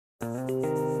Have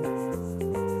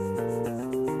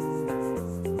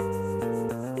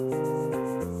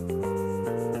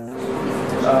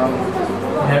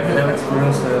you ever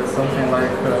experienced something like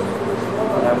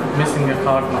missing a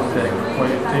card mistake, where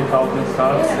you take out the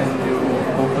cards and you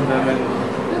open them and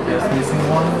there's missing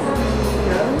one?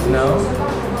 No?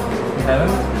 You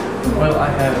haven't? Well, I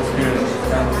have experienced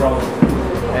this kind of problem,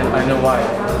 and I know why.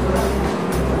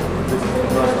 This is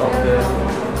because of the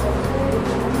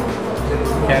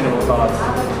cannibal cards.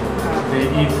 They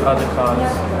eat other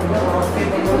cards.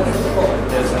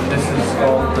 Yes, and this is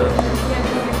called the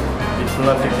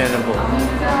fluffy cannibal.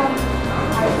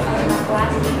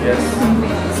 Yes,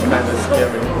 it's kind of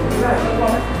scary.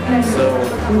 So,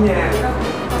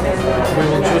 we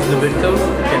will choose the victim.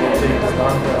 Can you take this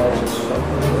down? I'll just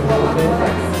okay.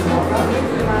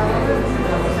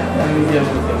 And here's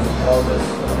the thing. I'll just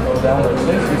go down like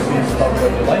this. You see stop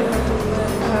where you like.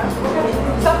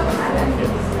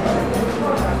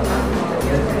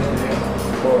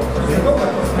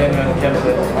 Can you uncap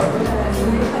it?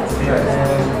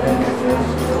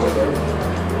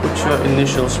 Put your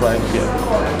initials right here.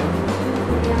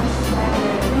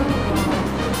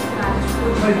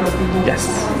 Yes.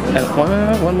 And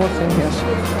one more thing, yes.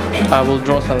 I will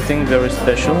draw something very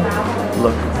special.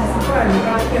 Look.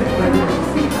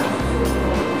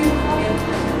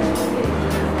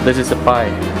 This is a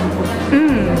pie.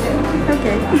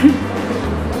 Okay.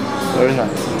 Very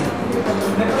nice.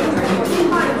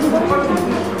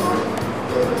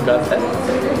 Got that?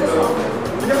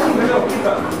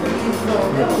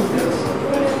 Yes.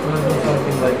 We'll do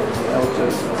something like I'll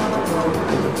just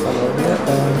put it somewhere here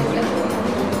and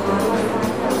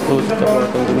close it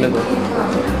up in the middle.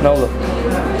 Now look.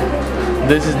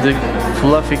 This is the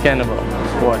fluffy cannibal.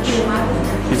 Watch.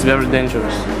 He's very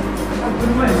dangerous.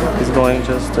 He's going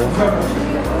just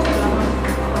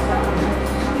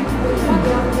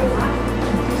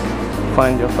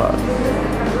find your card.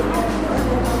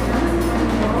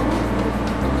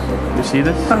 You see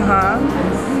this?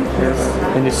 Yes.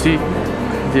 And you see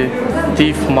the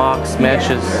thief marks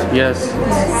matches. Yes.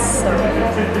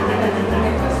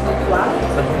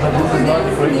 But this is not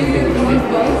the crazy thing.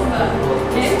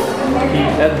 He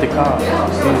had the card.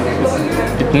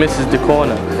 See, it misses the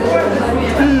corner.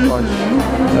 Watch.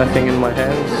 Nothing in my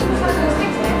hands.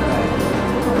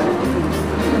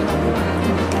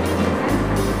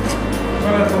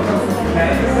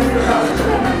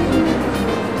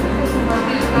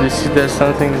 You see there's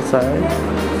something inside?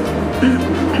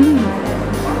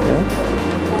 Yeah?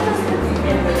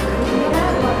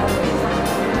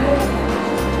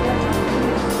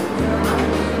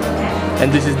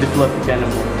 And this is the fluffy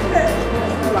cannibal.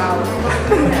 Wow.